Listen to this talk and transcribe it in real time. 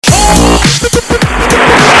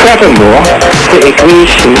Furthermore, the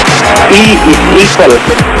equation E is equal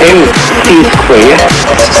mc squared.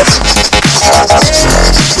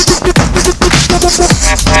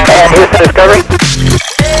 Here's the discovery.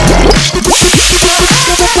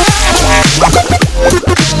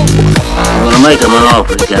 I'm gonna make him an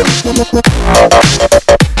offer again.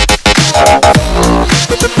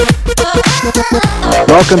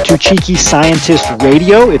 Welcome to Cheeky Scientist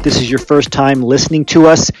Radio. If this is your first time listening to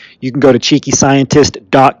us, you can go to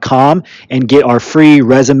cheekyscientist.com and get our free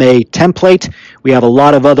resume template. We have a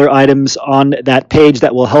lot of other items on that page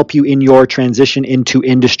that will help you in your transition into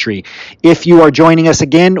industry. If you are joining us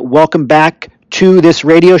again, welcome back to this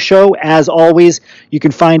radio show. As always, you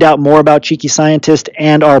can find out more about Cheeky Scientist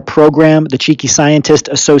and our program, the Cheeky Scientist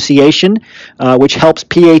Association, which helps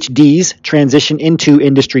PhDs transition into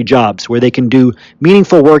industry jobs where they can do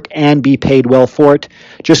meaningful work and be paid well for it.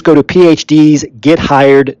 Just go to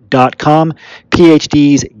phdsgethired.com,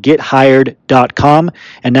 phdsgethired.com,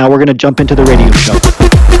 and now we're going to jump into the radio show.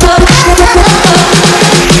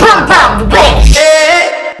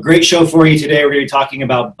 Great show for you today. We're going to be talking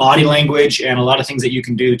about body language and a lot of things that you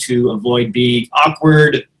can do to avoid being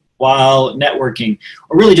awkward while networking,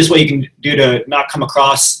 or really just what you can do to not come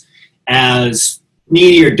across as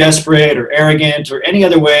needy or desperate or arrogant or any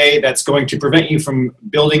other way that's going to prevent you from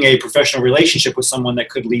building a professional relationship with someone that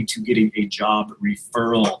could lead to getting a job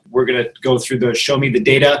referral. We're going to go through the Show Me the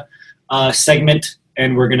Data segment,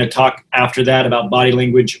 and we're going to talk after that about body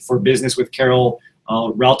language for business with Carol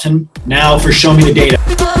Relton. Now for Show Me the Data.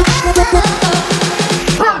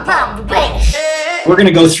 We're going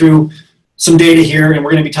to go through some data here, and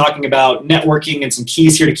we're going to be talking about networking and some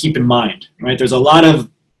keys here to keep in mind. Right? There's a lot of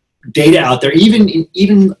data out there,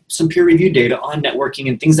 even some peer-reviewed data on networking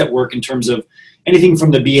and things that work in terms of anything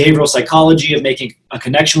from the behavioral psychology of making a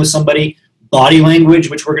connection with somebody, body language,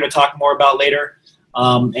 which we're going to talk more about later,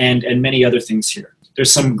 and many other things here.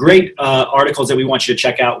 There's some great articles that we want you to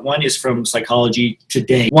check out. One is from Psychology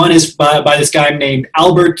Today. One is by this guy named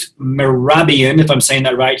Albert Mehrabian, if I'm saying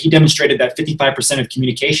that right. He demonstrated that 55% of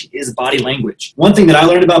communication is body language. One thing that I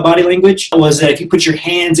learned about body language was that if you put your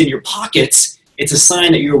hands in your pockets, it's a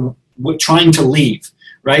sign that you're trying to leave,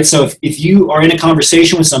 right? So if you are in a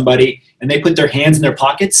conversation with somebody and they put their hands in their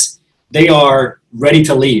pockets, they are ready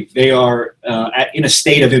to leave. They are in a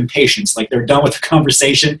state of impatience, like they're done with the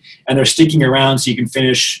conversation and they're sticking around so you can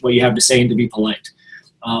finish what you have to say and to be polite.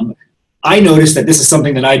 I noticed that this is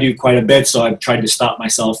something that I do quite a bit, so I've tried to stop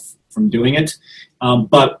myself from doing it.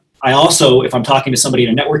 But I also, if I'm talking to somebody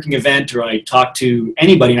in a networking event or I talk to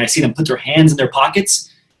anybody and I see them put their hands in their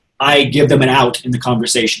pockets, I give them an out in the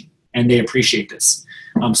conversation, and they appreciate this.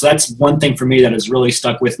 So that's one thing for me that has really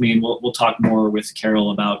stuck with me, and we'll talk more with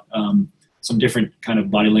Carol about some different kind of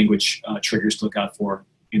body language triggers to look out for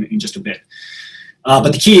in just a bit.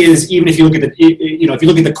 But the key is, even if you look at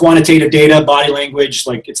the quantitative data, body language,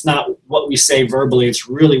 like it's not what we say verbally, it's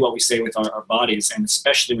really what we say with our bodies, and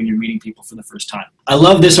especially when you're meeting people for the first time. I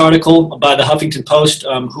love this article by the Huffington Post,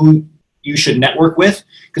 who you should network with,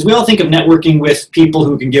 because we all think of networking with people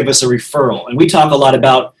who can give us a referral, and we talk a lot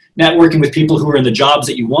about networking with people who are in the jobs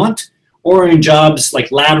that you want or in jobs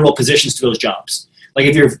like lateral positions to those jobs. Like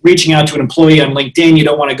if you're reaching out to an employee on LinkedIn, you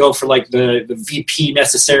don't want to go for like the VP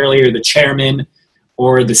necessarily or the chairman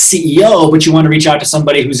or the CEO, but you want to reach out to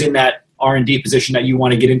somebody who's in that R&D position that you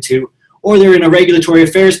want to get into, or they're in a regulatory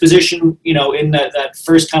affairs position, in that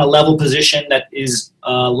first kind of level position that is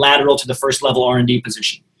lateral to the first level R&D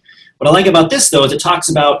position. What I like about this though is it talks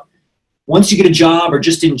about once you get a job or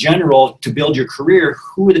just in general to build your career,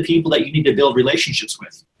 who are the people that you need to build relationships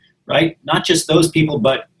with, right? Not just those people,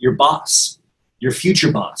 but your boss, your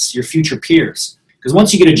future peers. Because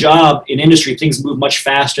once you get a job in industry, things move much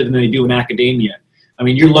faster than they do in academia. I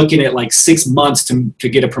mean, you're looking at like 6 months to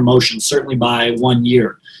get a promotion, certainly by 1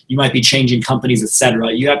 year. You might be changing companies,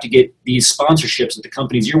 etc. You have to get these sponsorships at the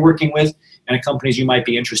companies you're working with and the companies you might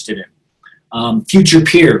be interested in. Future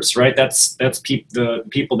peers, right? That's the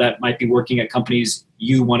people that might be working at companies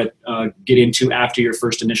you want to get into after your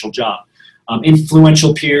first initial job.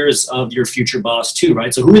 Influential peers of your future boss too,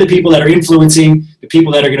 right? So who are the people that are influencing the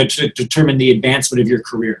people that are going to determine the advancement of your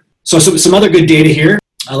career? So some other good data here.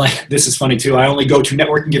 This is funny too. I only go to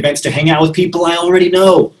networking events to hang out with people I already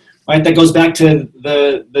know, right? That goes back to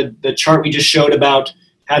the chart we just showed about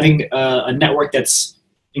having a network that's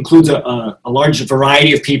includes a large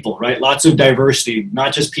variety of people, right? Lots of diversity,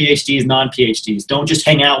 not just PhDs, non-PhDs. Don't just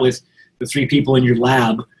hang out with the 3 people in your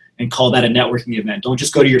lab and call that a networking event. Don't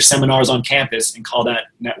just go to your seminars on campus and call that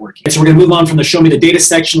networking. So we're going to move on from the Show Me the Data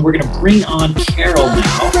section. We're going to bring on Carol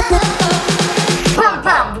now.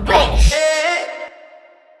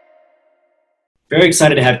 Very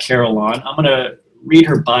excited to have Carol on. I'm going to read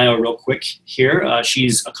her bio real quick here.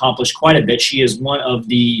 She's accomplished quite a bit. She is one of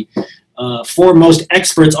the foremost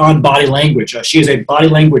experts on body language. She is a body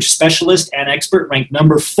language specialist and expert, ranked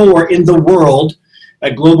number 4 in the world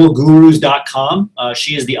at globalgurus.com.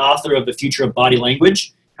 She is the author of The Future of Body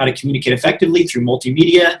Language, How to Communicate Effectively Through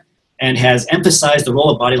Multimedia, and has emphasized the role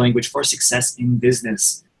of body language for success in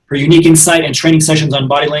business. Her unique insight and training sessions on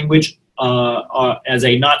body language as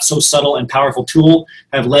a not so subtle and powerful tool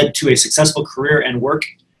have led to a successful career and work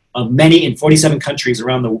of many in 47 countries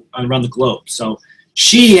around the globe. So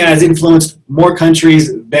she has influenced more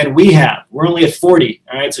countries than we have. We're only at 40.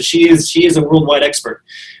 All right, so she is a worldwide expert.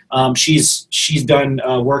 She's done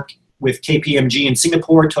work with KPMG in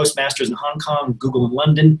Singapore, Toastmasters in Hong Kong, Google in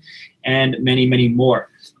London, and many, many more.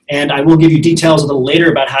 And I will give you details a little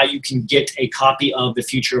later about how you can get a copy of The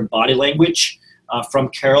Future of Body Language from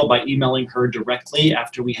Carol by emailing her directly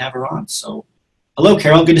after we have her on. So, hello,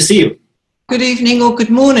 Carol. Good to see you. Good evening or good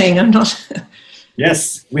morning. I'm not.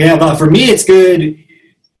 Yes, we have. For me, it's good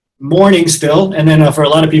morning still, and then for a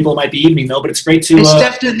lot of people, it might be evening though. But it's great to. It's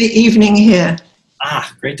definitely evening here.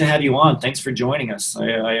 Great to have you on. Thanks for joining us.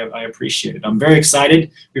 I appreciate it. I'm very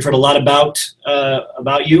excited. We've heard a lot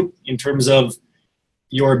about you in terms of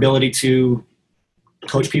your ability to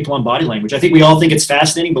coach people on body language. I think we all think it's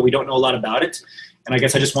fascinating, but we don't know a lot about it. And I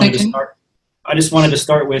guess I just wanted to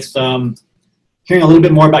start with hearing a little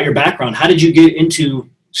bit more about your background. How did you get into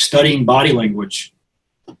studying body language?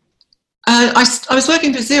 I was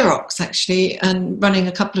working for Xerox actually, and running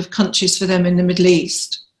a couple of countries for them in the Middle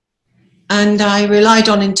East. And I relied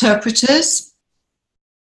on interpreters.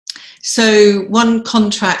 So one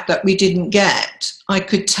contract that we didn't get, I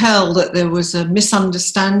could tell that there was a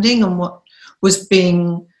misunderstanding on what was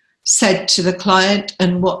being said to the client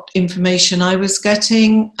and what information I was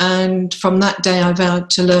getting. And from that day, I vowed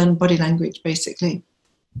to learn body language, basically.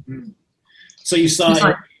 So you saw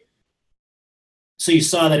that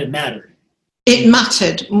it mattered. It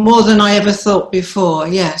mattered more than I ever thought before,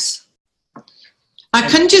 yes. I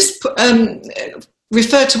can just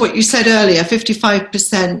refer to what you said earlier,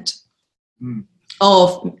 55%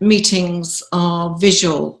 of meetings are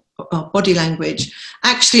visual, body language.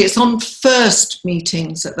 Actually, it's on first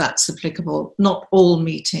meetings that's applicable, not all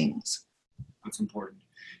meetings. That's important.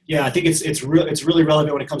 Yeah, I think it's really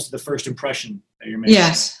relevant when it comes to the first impression that you're making.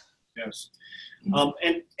 Yes. Yes.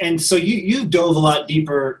 And so you dove a lot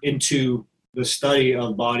deeper into the study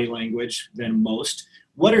of body language than most.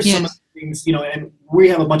 What are some of the things, and we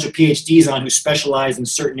have a bunch of PhDs on who specialize in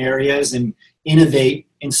certain areas and innovate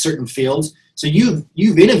in certain fields. So you've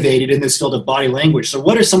innovated in this field of body language. So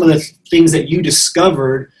what are some of the things that you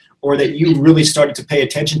discovered or that you really started to pay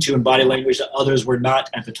attention to in body language that others were not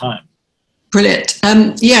at the time? Brilliant.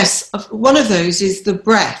 Yes, one of those is the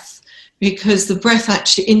breath, because the breath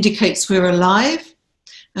actually indicates we're alive,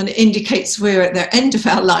 and it indicates we're at the end of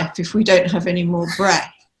our life if we don't have any more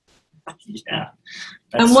breath. Yeah.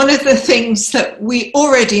 And one of the things that we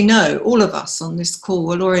already know, all of us on this call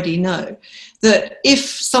will already know, that if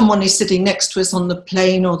someone is sitting next to us on the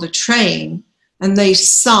plane or the train and they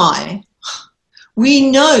sigh,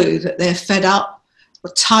 we know that they're fed up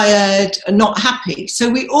or tired and not happy.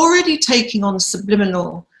 So we're already taking on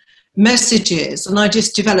subliminal messages, and I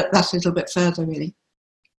just developed that a little bit further, really.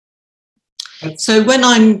 So when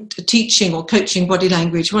I'm teaching or coaching body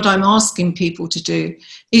language, what I'm asking people to do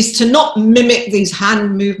is to not mimic these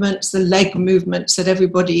hand movements, the leg movements that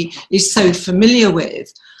everybody is so familiar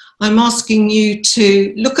with. I'm asking you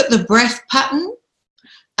to look at the breath pattern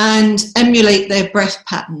and emulate their breath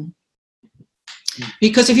pattern.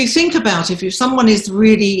 Because if you think about it, if someone is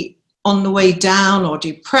really on the way down or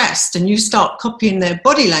depressed and you start copying their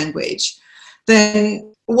body language, then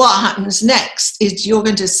what happens next is you're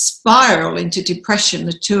going to spiral into depression,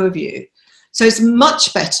 the two of you. So it's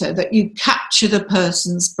much better that you capture the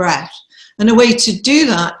person's breath. And a way to do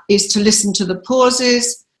that is to listen to the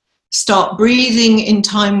pauses, start breathing in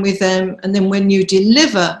time with them, and then when you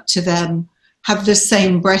deliver to them, have the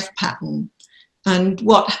same breath pattern. And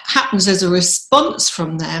what happens as a response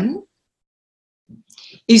from them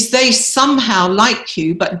is they somehow like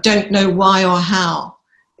you but don't know why or how.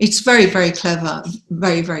 It's very, very clever,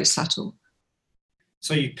 very, very subtle.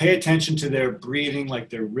 So you pay attention to their breathing, like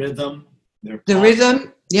their rhythm, the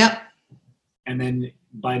rhythm, yep. And then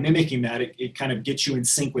by mimicking that, it kind of gets you in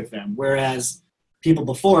sync with them. Whereas people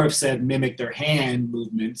before have said mimic their hand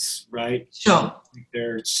movements, right? Sure.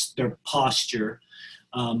 Their posture.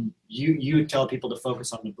 You tell people to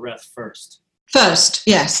focus on the breath first. First,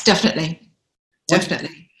 yes, definitely.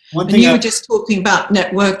 Definitely. One And thing you were just talking about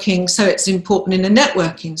networking, so it's important in a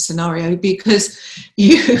networking scenario because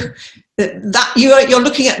you're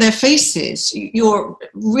looking at their faces. You're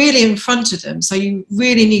really in front of them, so you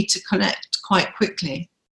really need to connect quite quickly.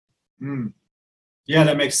 Yeah,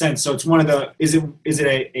 that makes sense. So it's one of the. Is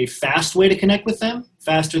it a fast way to connect with them?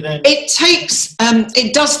 Faster than it takes.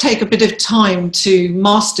 It does take a bit of time to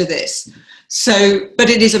master this. So, but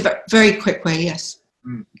it is a very quick way. Yes.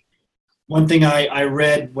 One thing I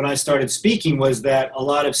read when I started speaking was that a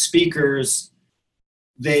lot of speakers,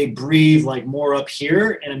 they breathe like more up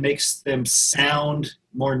here, and it makes them sound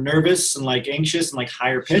more nervous and like anxious and like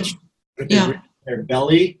higher pitched. But if they breathe their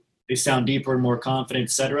belly, they sound deeper and more confident,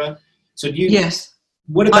 etc. So Yes.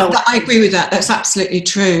 What about? I agree with that. That's absolutely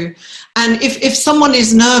true. And if someone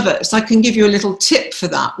is nervous, I can give you a little tip for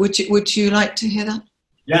that. Would you like to hear that?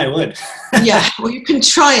 Yeah, I would. Yeah, well, you can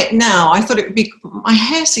try it now. I thought it would be, my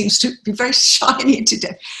hair seems to be very shiny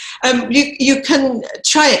today. You can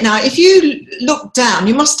try it now. If you look down,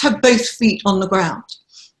 you must have both feet on the ground.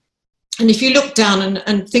 And if you look down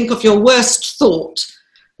and think of your worst thought,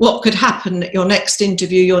 what could happen at your next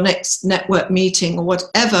interview, your next network meeting, or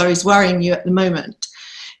whatever is worrying you at the moment.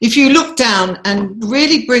 If you look down and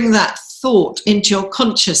really bring that thought into your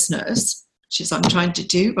consciousness, which is what I'm trying to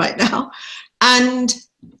do right now, and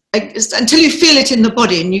until you feel it in the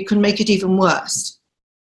body, and you can make it even worse.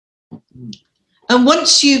 And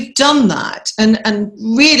once you've done that, and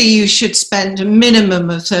really you should spend a minimum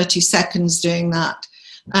of 30 seconds doing that,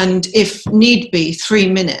 and if need be, 3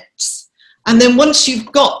 minutes. And then once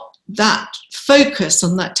you've got that focus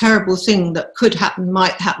on that terrible thing that could happen,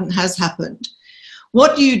 might happen, has happened,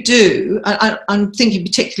 what you do, I'm thinking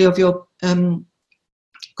particularly of your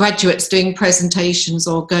graduates doing presentations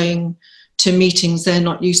or going to meetings they're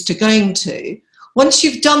not used to going to. Once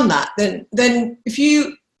you've done that, then if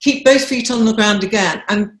you keep both feet on the ground again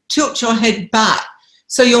and tilt your head back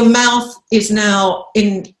so your mouth is now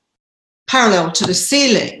in parallel to the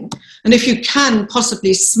ceiling, and if you can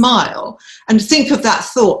possibly smile and think of that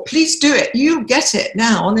thought, please do it. You'll get it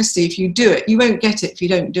now, honestly, if you do it. You won't get it if you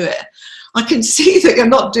don't do it. I can see that you're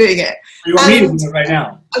not doing it. You want me to do it right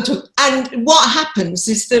now. And what happens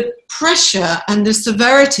is the pressure and the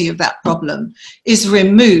severity of that problem is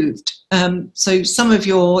removed. So some of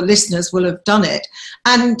your listeners will have done it.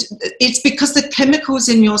 And it's because the chemicals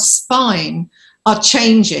in your spine are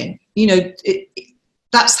changing. You know,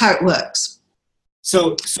 that's how it works.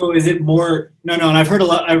 So is it more? No. And I've heard a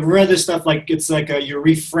lot. I've read this stuff like it's like you're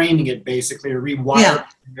reframing it basically, or rewiring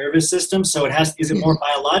the nervous system. So it has. Is it more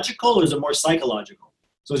biological or is it more psychological?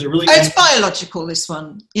 So is it really? It's biological. This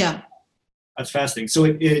one, yeah. That's fascinating. So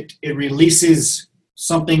it releases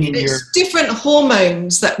something in your. It's different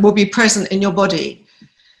hormones that will be present in your body.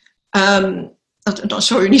 I'm not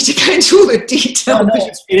sure we need to go into all the detail. No,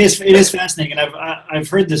 it is fascinating, and I've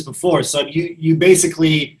heard this before. So you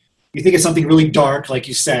basically. You think it's something really dark, like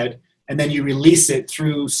you said, and then you release it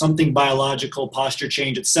through something biological, posture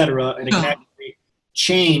change, etc., and it can actually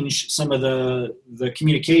change some of the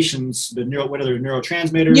communications, whether they're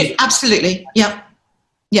neurotransmitters. Yeah, absolutely, yeah.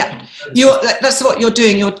 That's what you're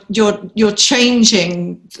doing. You're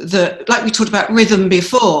changing like we talked about rhythm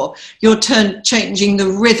before. You're changing the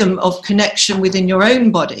rhythm of connection within your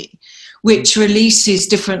own body, which releases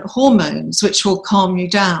different hormones, which will calm you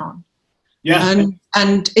down. Yeah.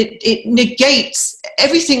 And it negates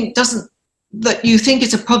everything that you think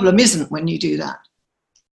is a problem isn't when you do that.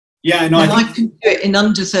 Yeah, no, I can do it in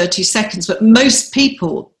under 30 seconds, but most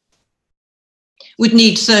people would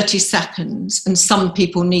need 30 seconds and some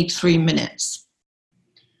people need 3 minutes.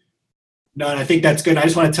 No, and I think that's good. I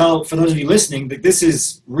just want to tell, for those of you listening, that this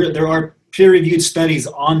is real. There are peer-reviewed studies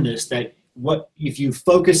on this, that if you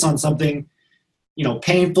focus on something,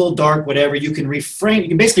 painful, dark, whatever, you can reframe, you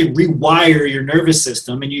can basically rewire your nervous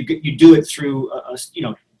system, and you do it through,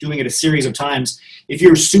 doing it a series of times. If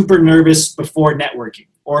you're super nervous before networking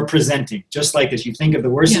or presenting, just like this, you think of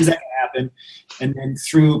the worst things that can happen, and then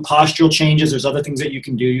through postural changes, there's other things that you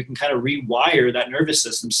can do. You can kind of rewire that nervous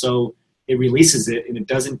system so it releases it, and it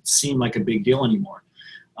doesn't seem like a big deal anymore.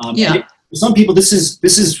 For some people, this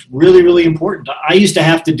is really, really important. I used to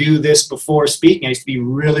have to do this before speaking. I used to be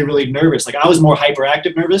really, really nervous. Like I was more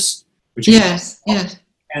hyperactive nervous. Yes.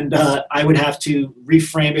 And I would have to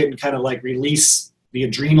reframe it and kind of like release the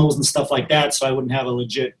adrenals and stuff like that, so I wouldn't have a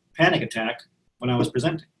legit panic attack when I was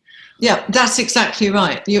presenting. Yeah, that's exactly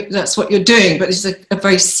right. That's what you're doing, but it's a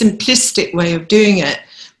very simplistic way of doing it,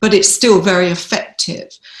 but it's still very effective.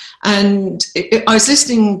 And I was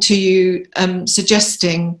listening to you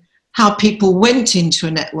suggesting how people went into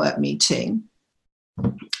a network meeting,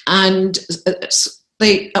 and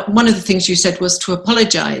one of the things you said was to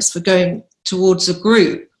apologize for going towards a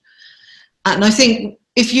group. And I think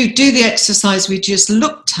if you do the exercise we just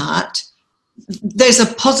looked at, there's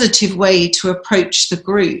a positive way to approach the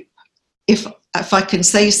group, if I can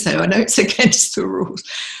say so. I know it's against the rules,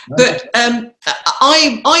 but I'll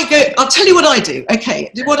tell you what I do.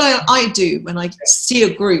 Okay, what I do when I see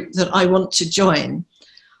a group that I want to join,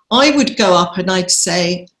 I would go up and I'd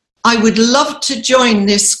say, I would love to join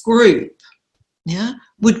this group. Yeah,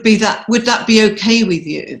 would that be okay with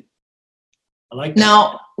you? I like that.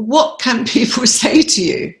 Now, what can people say to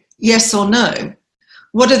you? Yes or no?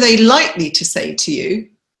 What are they likely to say to you?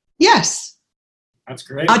 Yes. That's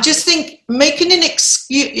great. I just think making an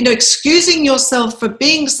excusing yourself for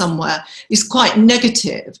being somewhere is quite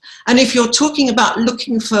negative. And if you're talking about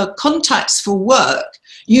looking for contacts for work,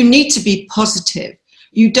 you need to be positive.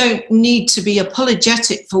 You don't need to be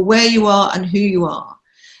apologetic for where you are and who you are.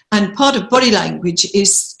 And part of body language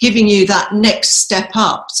is giving you that next step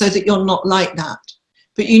up so that you're not like that.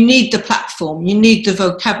 But you need the platform, you need the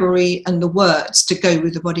vocabulary and the words to go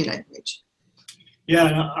with the body language. Yeah,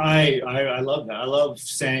 no, I love that. I love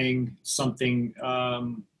saying something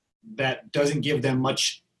that doesn't give them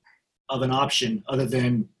much of an option other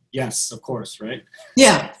than yes, of course, right?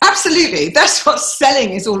 Yeah, absolutely. That's what selling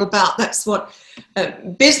is all about. That's what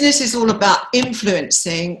business is all about,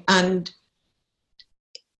 influencing. And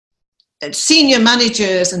senior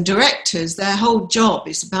managers and directors, their whole job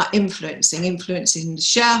is about influencing the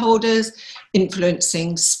shareholders,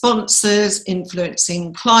 influencing sponsors,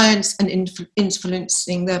 influencing clients, and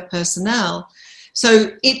influencing their personnel.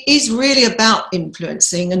 So it is really about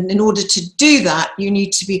influencing, and in order to do that, you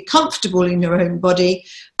need to be comfortable in your own body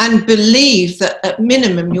and believe that at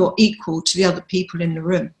minimum you're equal to the other people in the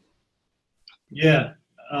room. Yeah,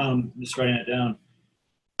 just writing it down.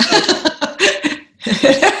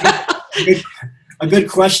 A good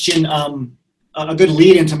question, a good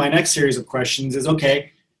lead into my next series of questions is,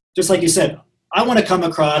 okay, just like you said, I want to come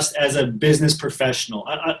across as a business professional.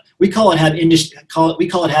 We call it having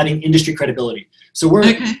industry credibility. So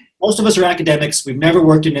most of us are academics. We've never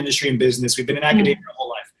worked in industry and business. We've been in academia our whole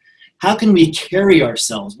life. How can we carry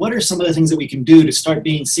ourselves? What are some of the things that we can do to start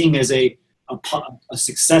being seen as a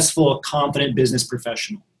successful, confident business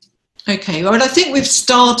professional? Okay, well, I think we've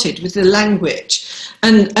started with the language,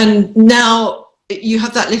 and now you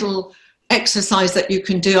have that little exercise that you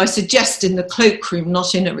can do. I suggest in the cloakroom,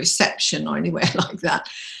 not in a reception or anywhere like that.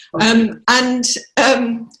 Okay.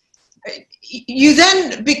 You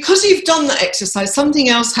then, because you've done that exercise, something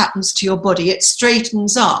else happens to your body. It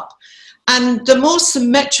straightens up. And the more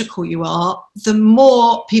symmetrical you are, the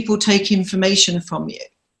more people take information from you.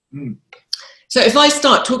 Mm. So if I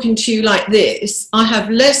start talking to you like this, I have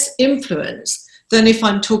less influence than if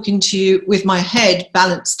I'm talking to you with my head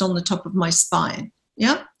balanced on the top of my spine.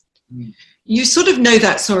 Yeah? Mm. You sort of know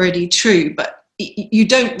that's already true, but you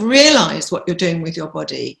don't realize what you're doing with your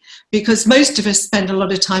body, because most of us spend a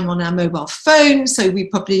lot of time on our mobile phone, so we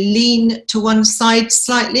probably lean to one side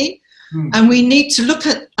slightly. Mm. And we need to look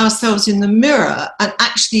at ourselves in the mirror and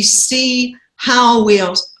actually see how we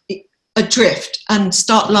are adrift and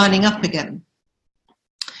start lining up again.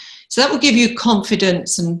 So that will give you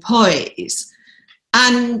confidence and poise.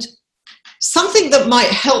 And something that might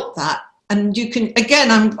help that, and you can, again,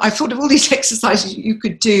 I thought of all these exercises you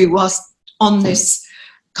could do whilst on this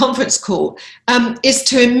conference call, is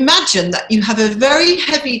to imagine that you have a very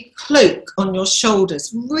heavy cloak on your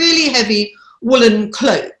shoulders, really heavy woolen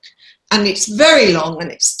cloak, and it's very long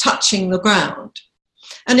and it's touching the ground.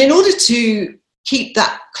 And in order to keep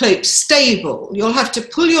that cloak stable, you'll have to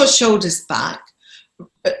pull your shoulders back,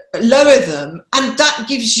 lower them, and that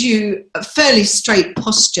gives you a fairly straight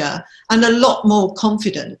posture and a lot more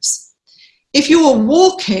confidence. If you are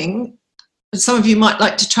walking, some of you might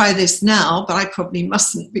like to try this now, but I probably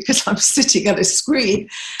mustn't because I'm sitting at a screen.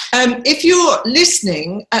 If you're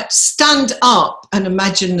listening, stand up and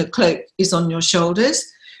imagine the cloak is on your shoulders,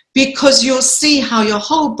 because you'll see how your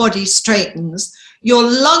whole body straightens, your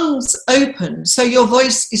lungs open, so your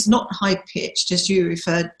voice is not high-pitched, as you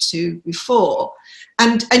referred to before,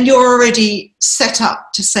 and you're already set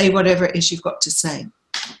up to say whatever it is you've got to say.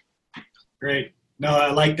 Great. No,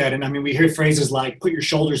 I like that. And I mean, we hear phrases like put your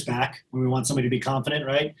shoulders back when we want somebody to be confident,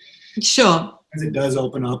 right? Sure. Because it does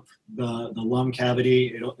open up the lung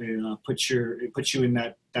cavity. It puts you in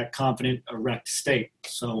that confident, erect state.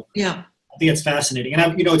 So yeah, I think it's fascinating.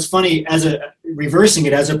 And it's funny, reversing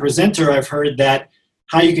it as a presenter, I've heard that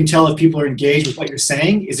how you can tell if people are engaged with what you're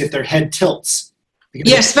saying is if their head tilts.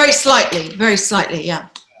 Yes, very slightly, yeah.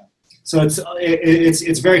 So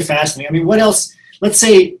it's very fascinating. I mean, what else? Let's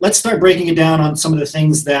start breaking it down on some of the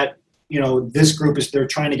things that this group they're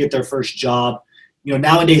trying to get their first job.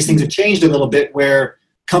 Nowadays things have changed a little bit where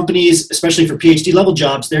companies, especially for PhD level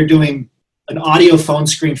jobs, they're doing an audio phone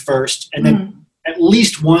screen first, and then at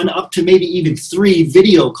least 1 up to maybe even 3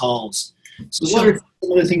 video calls. So what are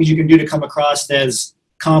some of the things you can do to come across as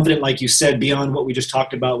confident, like you said, beyond what we just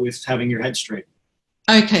talked about with having your head straight?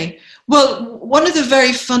 Okay. Well, one of the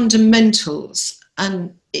very fundamentals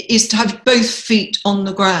is to have both feet on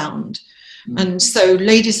the ground. And so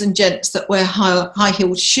ladies and gents that wear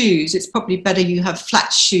high-heeled shoes, it's probably better you have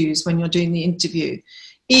flat shoes when you're doing the interview,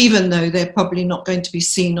 even though they're probably not going to be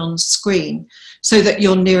seen on screen, so that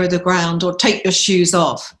you're nearer the ground, or take your shoes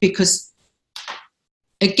off, because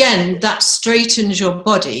again, that straightens your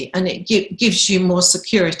body and it gives you more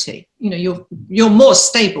security. You're more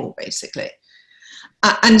stable, basically.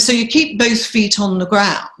 And so you keep both feet on the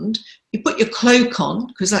ground. You put your cloak on,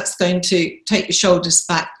 because that's going to take your shoulders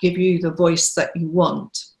back, give you the voice that you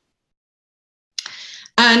want.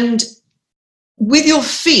 And with your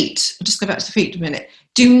feet, I'll just go back to the feet a minute,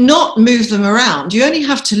 do not move them around. You only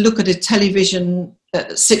have to look at a television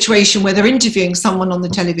situation where they're interviewing someone on the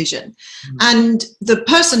television. And the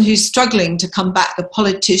person who's struggling to come back, the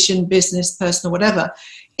politician, business person, or whatever,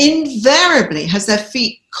 invariably has their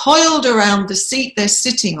feet coiled around the seat they're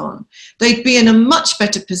sitting on. They'd be in a much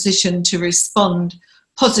better position to respond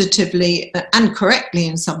positively and correctly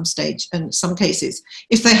in some cases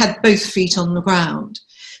if they had both feet on the ground.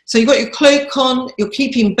 So you've got your cloak on, you're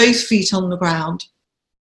keeping both feet on the ground.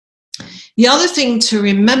 The other thing to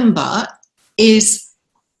remember is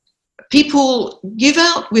people give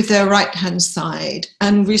out with their right hand side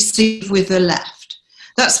and receive with the left.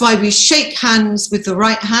 That's why we shake hands with the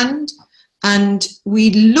right hand, and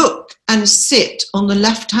we look and sit on the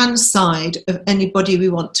left-hand side of anybody we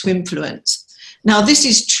want to influence. Now, this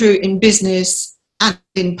is true in business and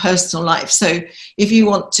in personal life. So if you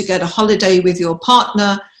want to get a holiday with your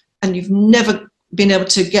partner and you've never been able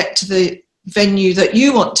to get to the venue that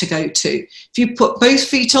you want to go to, if you put both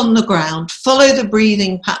feet on the ground, follow the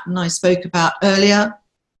breathing pattern I spoke about earlier,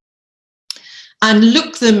 and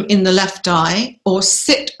look them in the left eye, or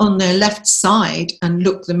sit on their left side and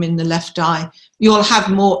look them in the left eye, you'll have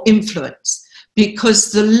more influence,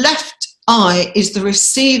 because the left eye is the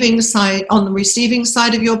receiving side, on the receiving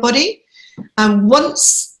side of your body. And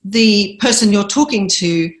once the person you're talking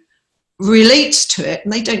to relates to it,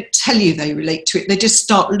 and they don't tell you they relate to it, they just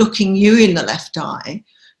start looking you in the left eye,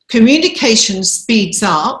 communication speeds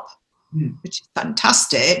up, which is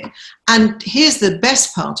fantastic. And here's the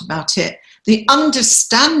best part about it: the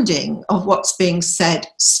understanding of what's being said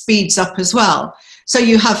speeds up as well. So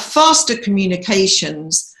you have faster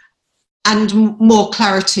communications and more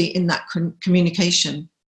clarity in that communication.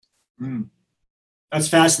 That's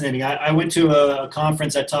fascinating. I went to a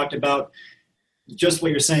conference that talked about just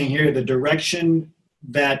what you're saying here, the direction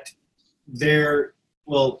that the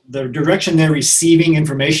direction they're receiving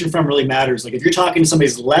information from really matters. Like if you're talking to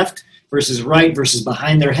somebody's left versus right versus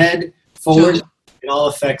behind their head, forward, sure, it all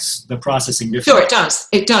affects the processing differently. Sure, it does.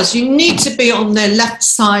 It does. You need to be on their left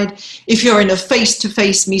side. If you're in a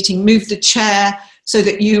face-to-face meeting, move the chair so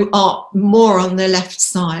that you are more on their left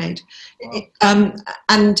side. Wow.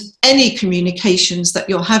 And any communications that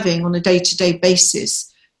you're having on a day-to-day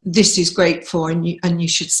basis, this is great for, and you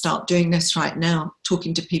should start doing this right now,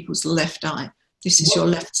 talking to people's left eye. This is your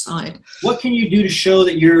left side. What can you do to show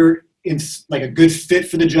that you're like a good fit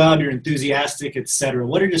for the job, you're enthusiastic, etc.?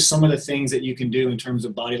 What are just some of the things that you can do in terms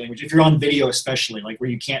of body language, if you're on video especially, like where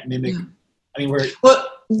you can't mimic? Yeah. I mean,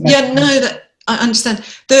 that I understand.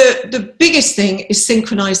 The biggest thing is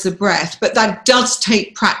synchronize the breath, but that does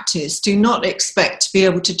take practice. Do not expect to be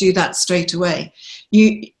able to do that straight away.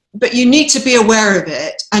 But you need to be aware of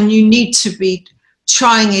it, and you need to be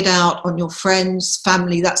trying it out on your friends,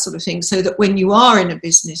 family, that sort of thing, so that when you are in a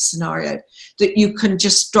business scenario, that you can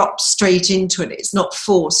just drop straight into it. It's not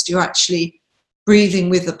forced. You're actually breathing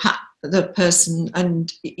with the person,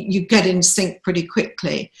 and you get in sync pretty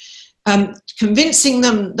quickly. Convincing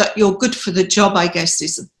them that you're good for the job, I guess,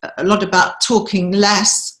 is a lot about talking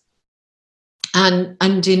less and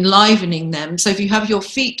enlivening them. So if you have your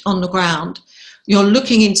feet on the ground, you're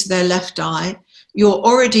looking into their left eye, you're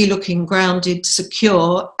already looking grounded,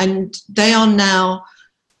 secure, and they are now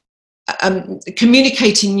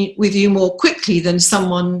communicating with you more quickly than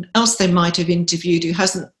someone else they might have interviewed who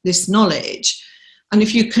hasn't this knowledge. And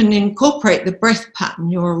if you can incorporate the breath pattern,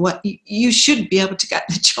 you should be able to get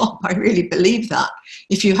the job. I really believe that,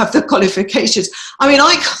 if you have the qualifications. I mean,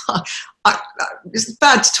 it's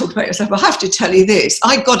bad to talk about yourself. I have to tell you this.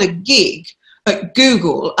 I got a gig at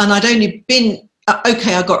Google, and I'd only been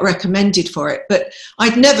okay, I got recommended for it, but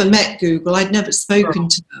I'd never met Google. I'd never spoken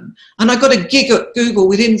to them. And I got a gig at Google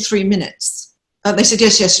within 3 minutes. They said,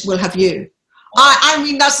 yes, we'll have you. I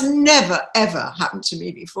mean, that's never, ever happened to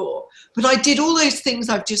me before. But I did all those things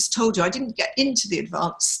I've just told you. I didn't get into the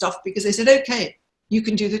advanced stuff because they said, okay, you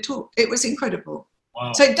can do the talk. It was incredible.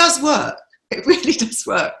 Wow. So it does work. It really does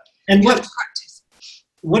work. And you have to practice.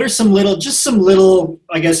 What are some little,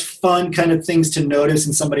 I guess, fun kind of things to notice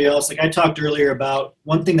in somebody else? Like I talked earlier about,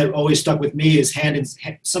 one thing that always stuck with me is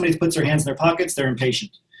somebody puts their hands in their pockets, they're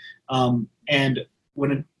impatient. And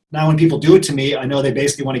when people do it to me, I know they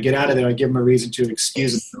basically want to get out of there. I give them a reason to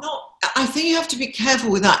excuse them. I think you have to be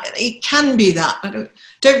careful with that. It can be that. I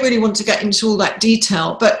don't really want to get into all that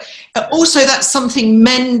detail, but also that's something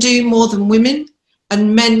men do more than women.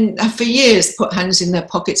 And men have for years put hands in their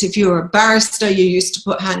pockets. If you're a barrister, you used to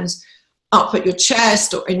put hands up at your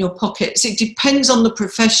chest or in your pockets. It depends on the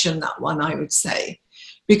profession, that one, I would say.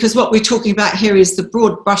 Because what we're talking about here is the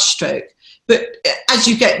broad brushstroke. But as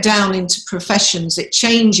you get down into professions, it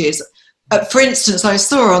changes. For instance, I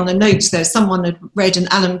saw on the notes there, someone had read an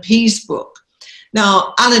Alan Pease book.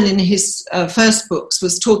 Now, Alan in his first books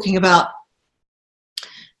was talking about,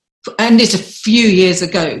 and it's a few years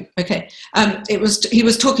ago, okay, he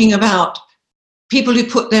was talking about people who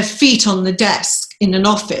put their feet on the desk in an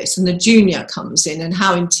office and the junior comes in and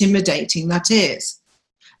how intimidating that is.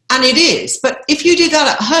 And it is, but if you do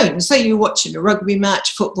that at home, say you're watching a rugby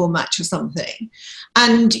match, football match or something,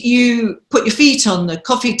 and you put your feet on the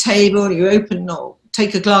coffee table, you open or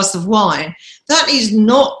take a glass of wine, that is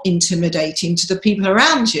not intimidating to the people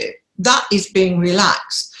around you. That is being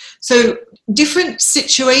relaxed. So different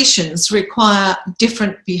situations require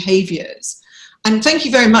different behaviours. And thank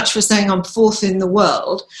you very much for saying I'm fourth in the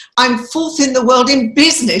world. I'm fourth in the world in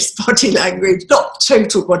business body language, not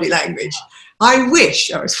total body language. I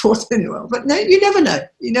wish I was fourth in the world, but no, you never know.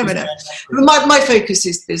 You never know. My focus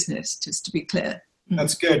is business, just to be clear.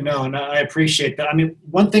 That's good. No, and I appreciate that. I mean,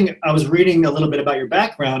 one thing, I was reading a little bit about your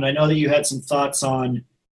background. I know that you had some thoughts on,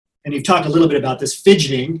 and you've talked a little bit about this,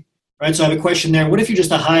 fidgeting, right? So I have a question there. What if you're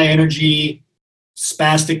just a high energy,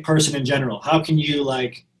 spastic person in general? How can you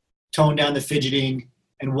like tone down the fidgeting,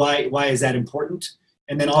 and why is that important?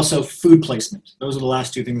 And then also food placement. Those are the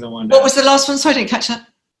last two things I wanted to What was the last one? Sorry, I didn't catch that.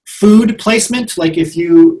 Food placement, like if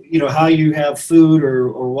you know, how you have food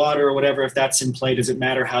or water or whatever, if that's in play, does it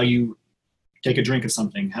matter how you take a drink of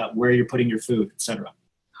something, where you're putting your food, etc.?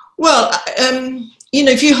 Well, you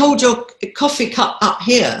know, if you hold your coffee cup up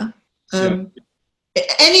here,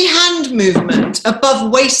 any hand movement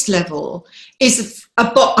above waist level is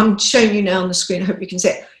I'm showing you now on the screen, I hope you can see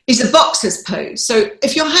it, is a boxer's pose. So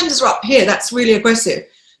if your hands are up here, that's really aggressive.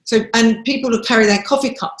 So, and people who carry their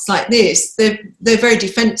coffee cups like this, they're very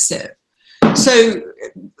defensive. So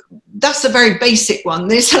that's a very basic one.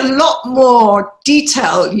 There's a lot more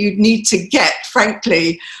detail you'd need to get,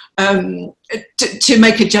 frankly, to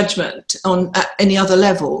make a judgment on at any other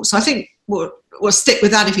level. So I think we'll stick with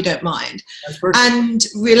that if you don't mind. And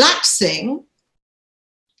relaxing,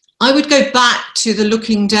 I would go back to the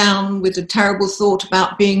looking down with a terrible thought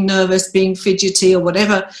about being nervous, being fidgety, or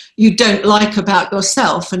whatever you don't like about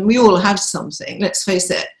yourself. And we all have something, let's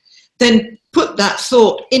face it. Then put that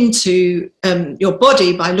thought into your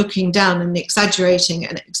body by looking down and exaggerating,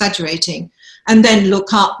 and then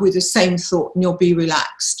look up with the same thought, and you'll be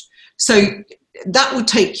relaxed. So that will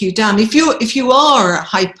take you down. If you are a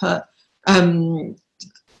hyper and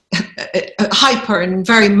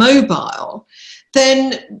very mobile,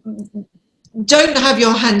 then don't have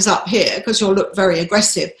your hands up here because you'll look very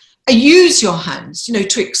aggressive. Use your hands, you know,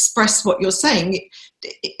 to express what you're saying.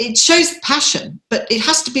 It shows passion, but it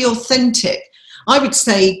has to be authentic. I would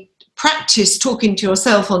say practice talking to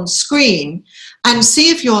yourself on screen and see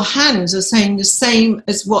if your hands are saying the same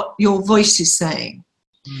as what your voice is saying.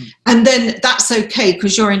 And then that's okay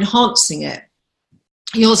because you're enhancing it.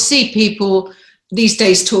 You'll see people these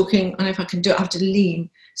days talking, I don't know if I can do it, I have to lean,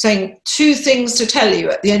 saying 2 things to tell you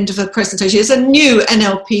at the end of a presentation. It's a new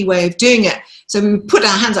NLP way of doing it. So we put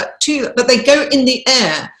our hands up, but they go in the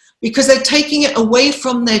air because they're taking it away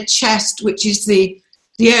from their chest, which is the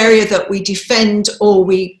area that we defend or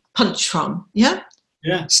we punch from. Yeah?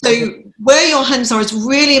 Yeah. So where your hands are is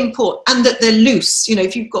really important, and that they're loose. You know,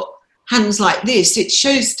 if you've got hands like this, it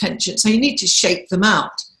shows tension. So you need to shake them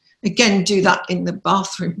out. Again, do that in the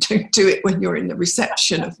bathroom. Don't do it when you're in the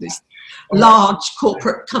reception of this large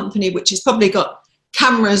corporate company, which has probably got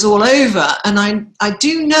cameras all over. And I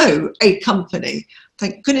do know a company,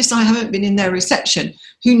 thank goodness I haven't been in their reception,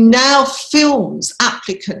 who now films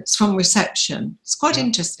applicants from reception. It's quite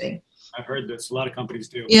interesting. I've heard this. A lot of companies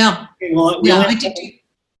do. Yeah. Okay, well, I did.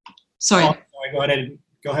 Sorry. Oh,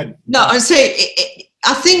 Go ahead. No, I say,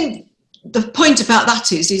 I think the point about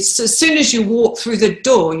that is as soon as you walk through the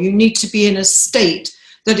door, you need to be in a state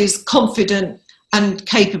that is confident and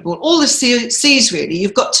capable. All the C's really.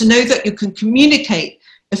 You've got to know that you can communicate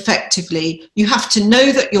effectively. You have to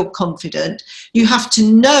know that you're confident. You have to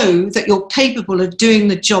know that you're capable of doing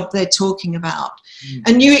the job they're talking about.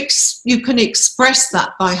 And you can express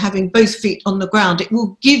that by having both feet on the ground. It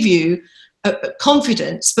will give you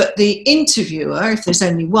confidence, but the interviewer, if there's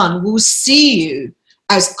only one, will see you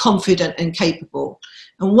as confident and capable.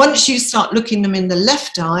 And once you start looking them in the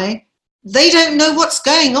left eye, they don't know what's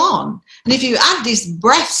going on. And if you add this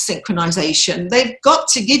breath synchronization, they've got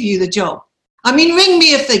to give you the job. I mean, ring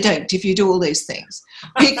me if they don't, if you do all those things,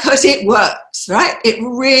 because it works, right? It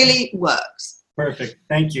really works. Perfect.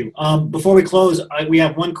 Thank you. Before we close, we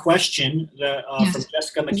have one question from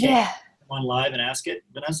Jessica McCain. Yeah. On live and ask it.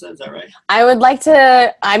 Vanessa, is that right? I would like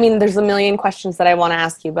to, there's a million questions that I want to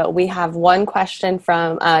ask you, but we have one question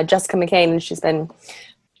from Jessica McCain, and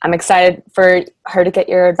I'm excited for her to get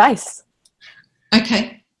your advice.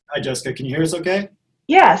 Okay. Hi, Jessica. Can you hear us okay?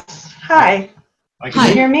 Yes. Hi. Can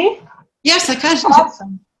you hear me? Yes, I can.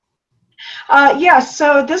 Awesome.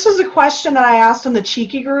 So this was a question that I asked in the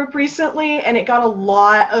Cheeky group recently, and it got a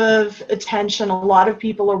lot of attention. A lot of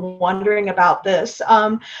people are wondering about this.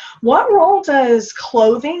 What role does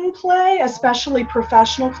clothing play, especially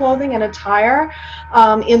professional clothing and attire,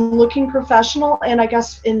 in looking professional, and I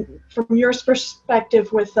guess from your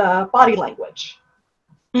perspective with body language?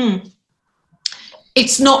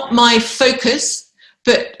 It's not my focus,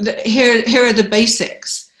 but here are the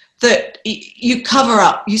basics. That you cover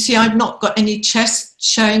up. You see, I've not got any chest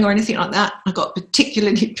showing or anything like that. I've got a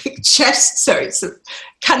particularly big chest, so it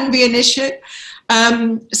can be an issue.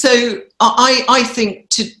 So I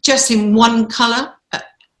think to just in one colour,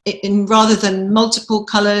 rather than multiple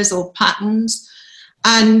colours or patterns,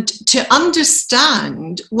 and to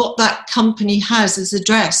understand what that company has as a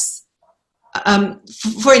dress.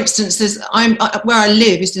 For instance, where I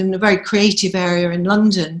live is in a very creative area in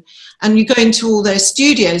London, and you go into all their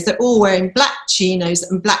studios, they're all wearing black chinos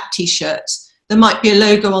and black t-shirts. There might be a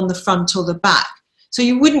logo on the front or the back. So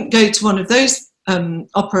you wouldn't go to one of those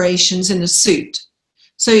operations in a suit.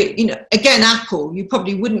 So, again, Apple, you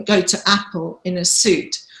probably wouldn't go to Apple in a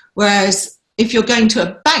suit. Whereas if you're going to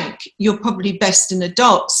a bank, you're probably best in a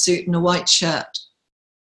dark suit and a white shirt.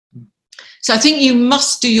 So I think you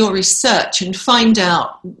must do your research and find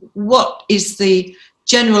out what is the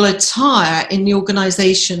general attire in the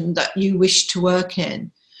organisation that you wish to work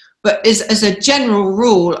in. But as a general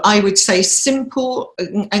rule, I would say simple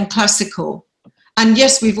and classical. And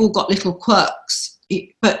yes, we've all got little quirks,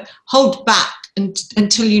 but hold back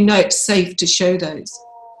until you know it's safe to show those.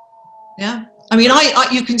 Yeah. I mean,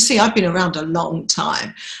 you can see I've been around a long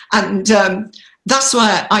time, and that's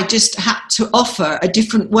why I just had to offer a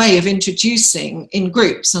different way of introducing in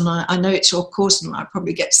groups. And I know it's your course, and I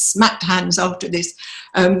probably get smacked hands after this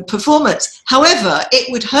performance. However,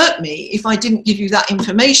 it would hurt me if I didn't give you that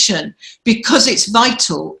information, because it's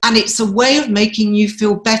vital and it's a way of making you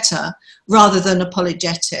feel better rather than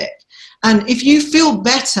apologetic. And if you feel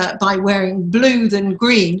better by wearing blue than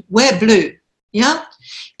green, wear blue. Yeah.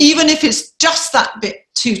 Even if it's just that bit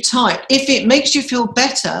too tight, if it makes you feel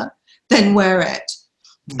better, then wear it.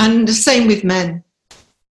 And the same with men.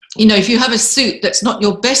 If you have a suit that's not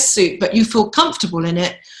your best suit, but you feel comfortable in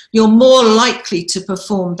it, you're more likely to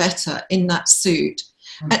perform better in that suit.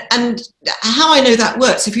 And how I know that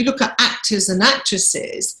works, if you look at actors and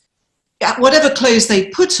actresses, whatever clothes they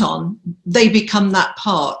put on, they become that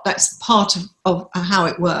part. That's part of how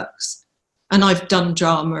it works. And I've done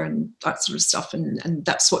drama and that sort of stuff, and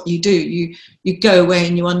that's what you do. You go away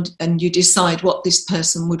and you decide what this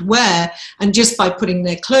person would wear, and just by putting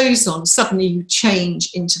their clothes on, suddenly you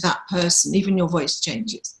change into that person. Even your voice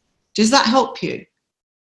changes. Does that help you?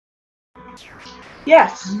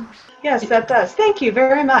 Yes, that does. Thank you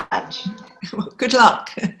very much. Good luck.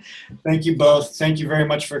 Thank you both. Thank you very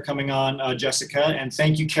much for coming on, Jessica. And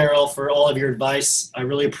thank you, Carol, for all of your advice. I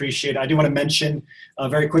really appreciate it. I do want to mention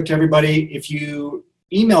very quick to everybody, if you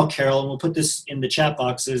email Carol, and we'll put this in the chat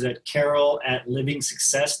boxes at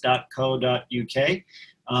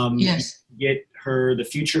carol@livingsuccess.co.uk. Yes. Get her the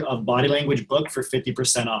Future of Body Language book for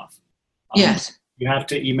 50% off. Yes. You have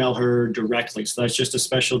to email her directly. So that's just a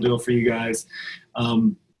special deal for you guys.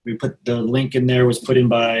 We put the link in there, was put in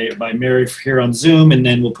by Mary here on Zoom, and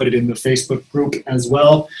then we'll put it in the Facebook group as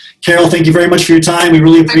well. Carol, thank you very much for your time. We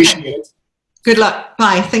really appreciate it. Good luck.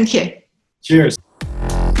 Bye. Thank you. Cheers.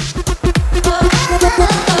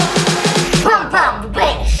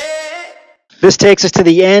 This takes us to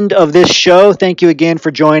the end of this show. Thank you again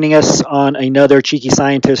for joining us on another Cheeky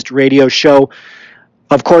Scientist radio show.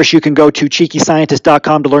 Of course, you can go to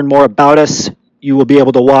cheekyscientist.com to learn more about us. You will be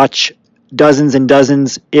able to watch dozens and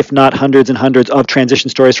dozens, if not hundreds and hundreds of transition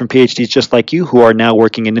stories from PhDs just like you who are now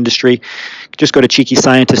working in industry. Just go to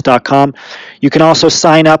cheekyscientist.com. You can also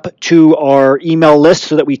sign up to our email list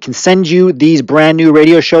so that we can send you these brand new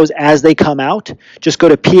radio shows as they come out. Just go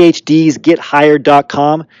to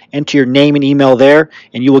phdsgethired.com, enter your name and email there,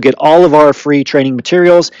 and you will get all of our free training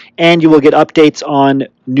materials, and you will get updates on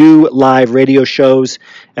new live radio shows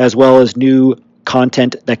as well as new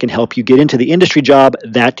content that can help you get into the industry job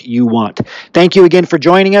that you want. Thank you again for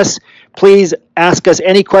joining us. Please ask us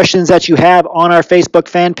any questions that you have on our Facebook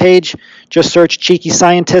fan page. Just search Cheeky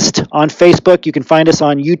Scientist on Facebook. You can find us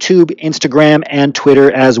on YouTube, Instagram, and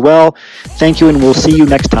Twitter as well. Thank you, and we'll see you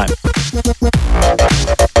next time.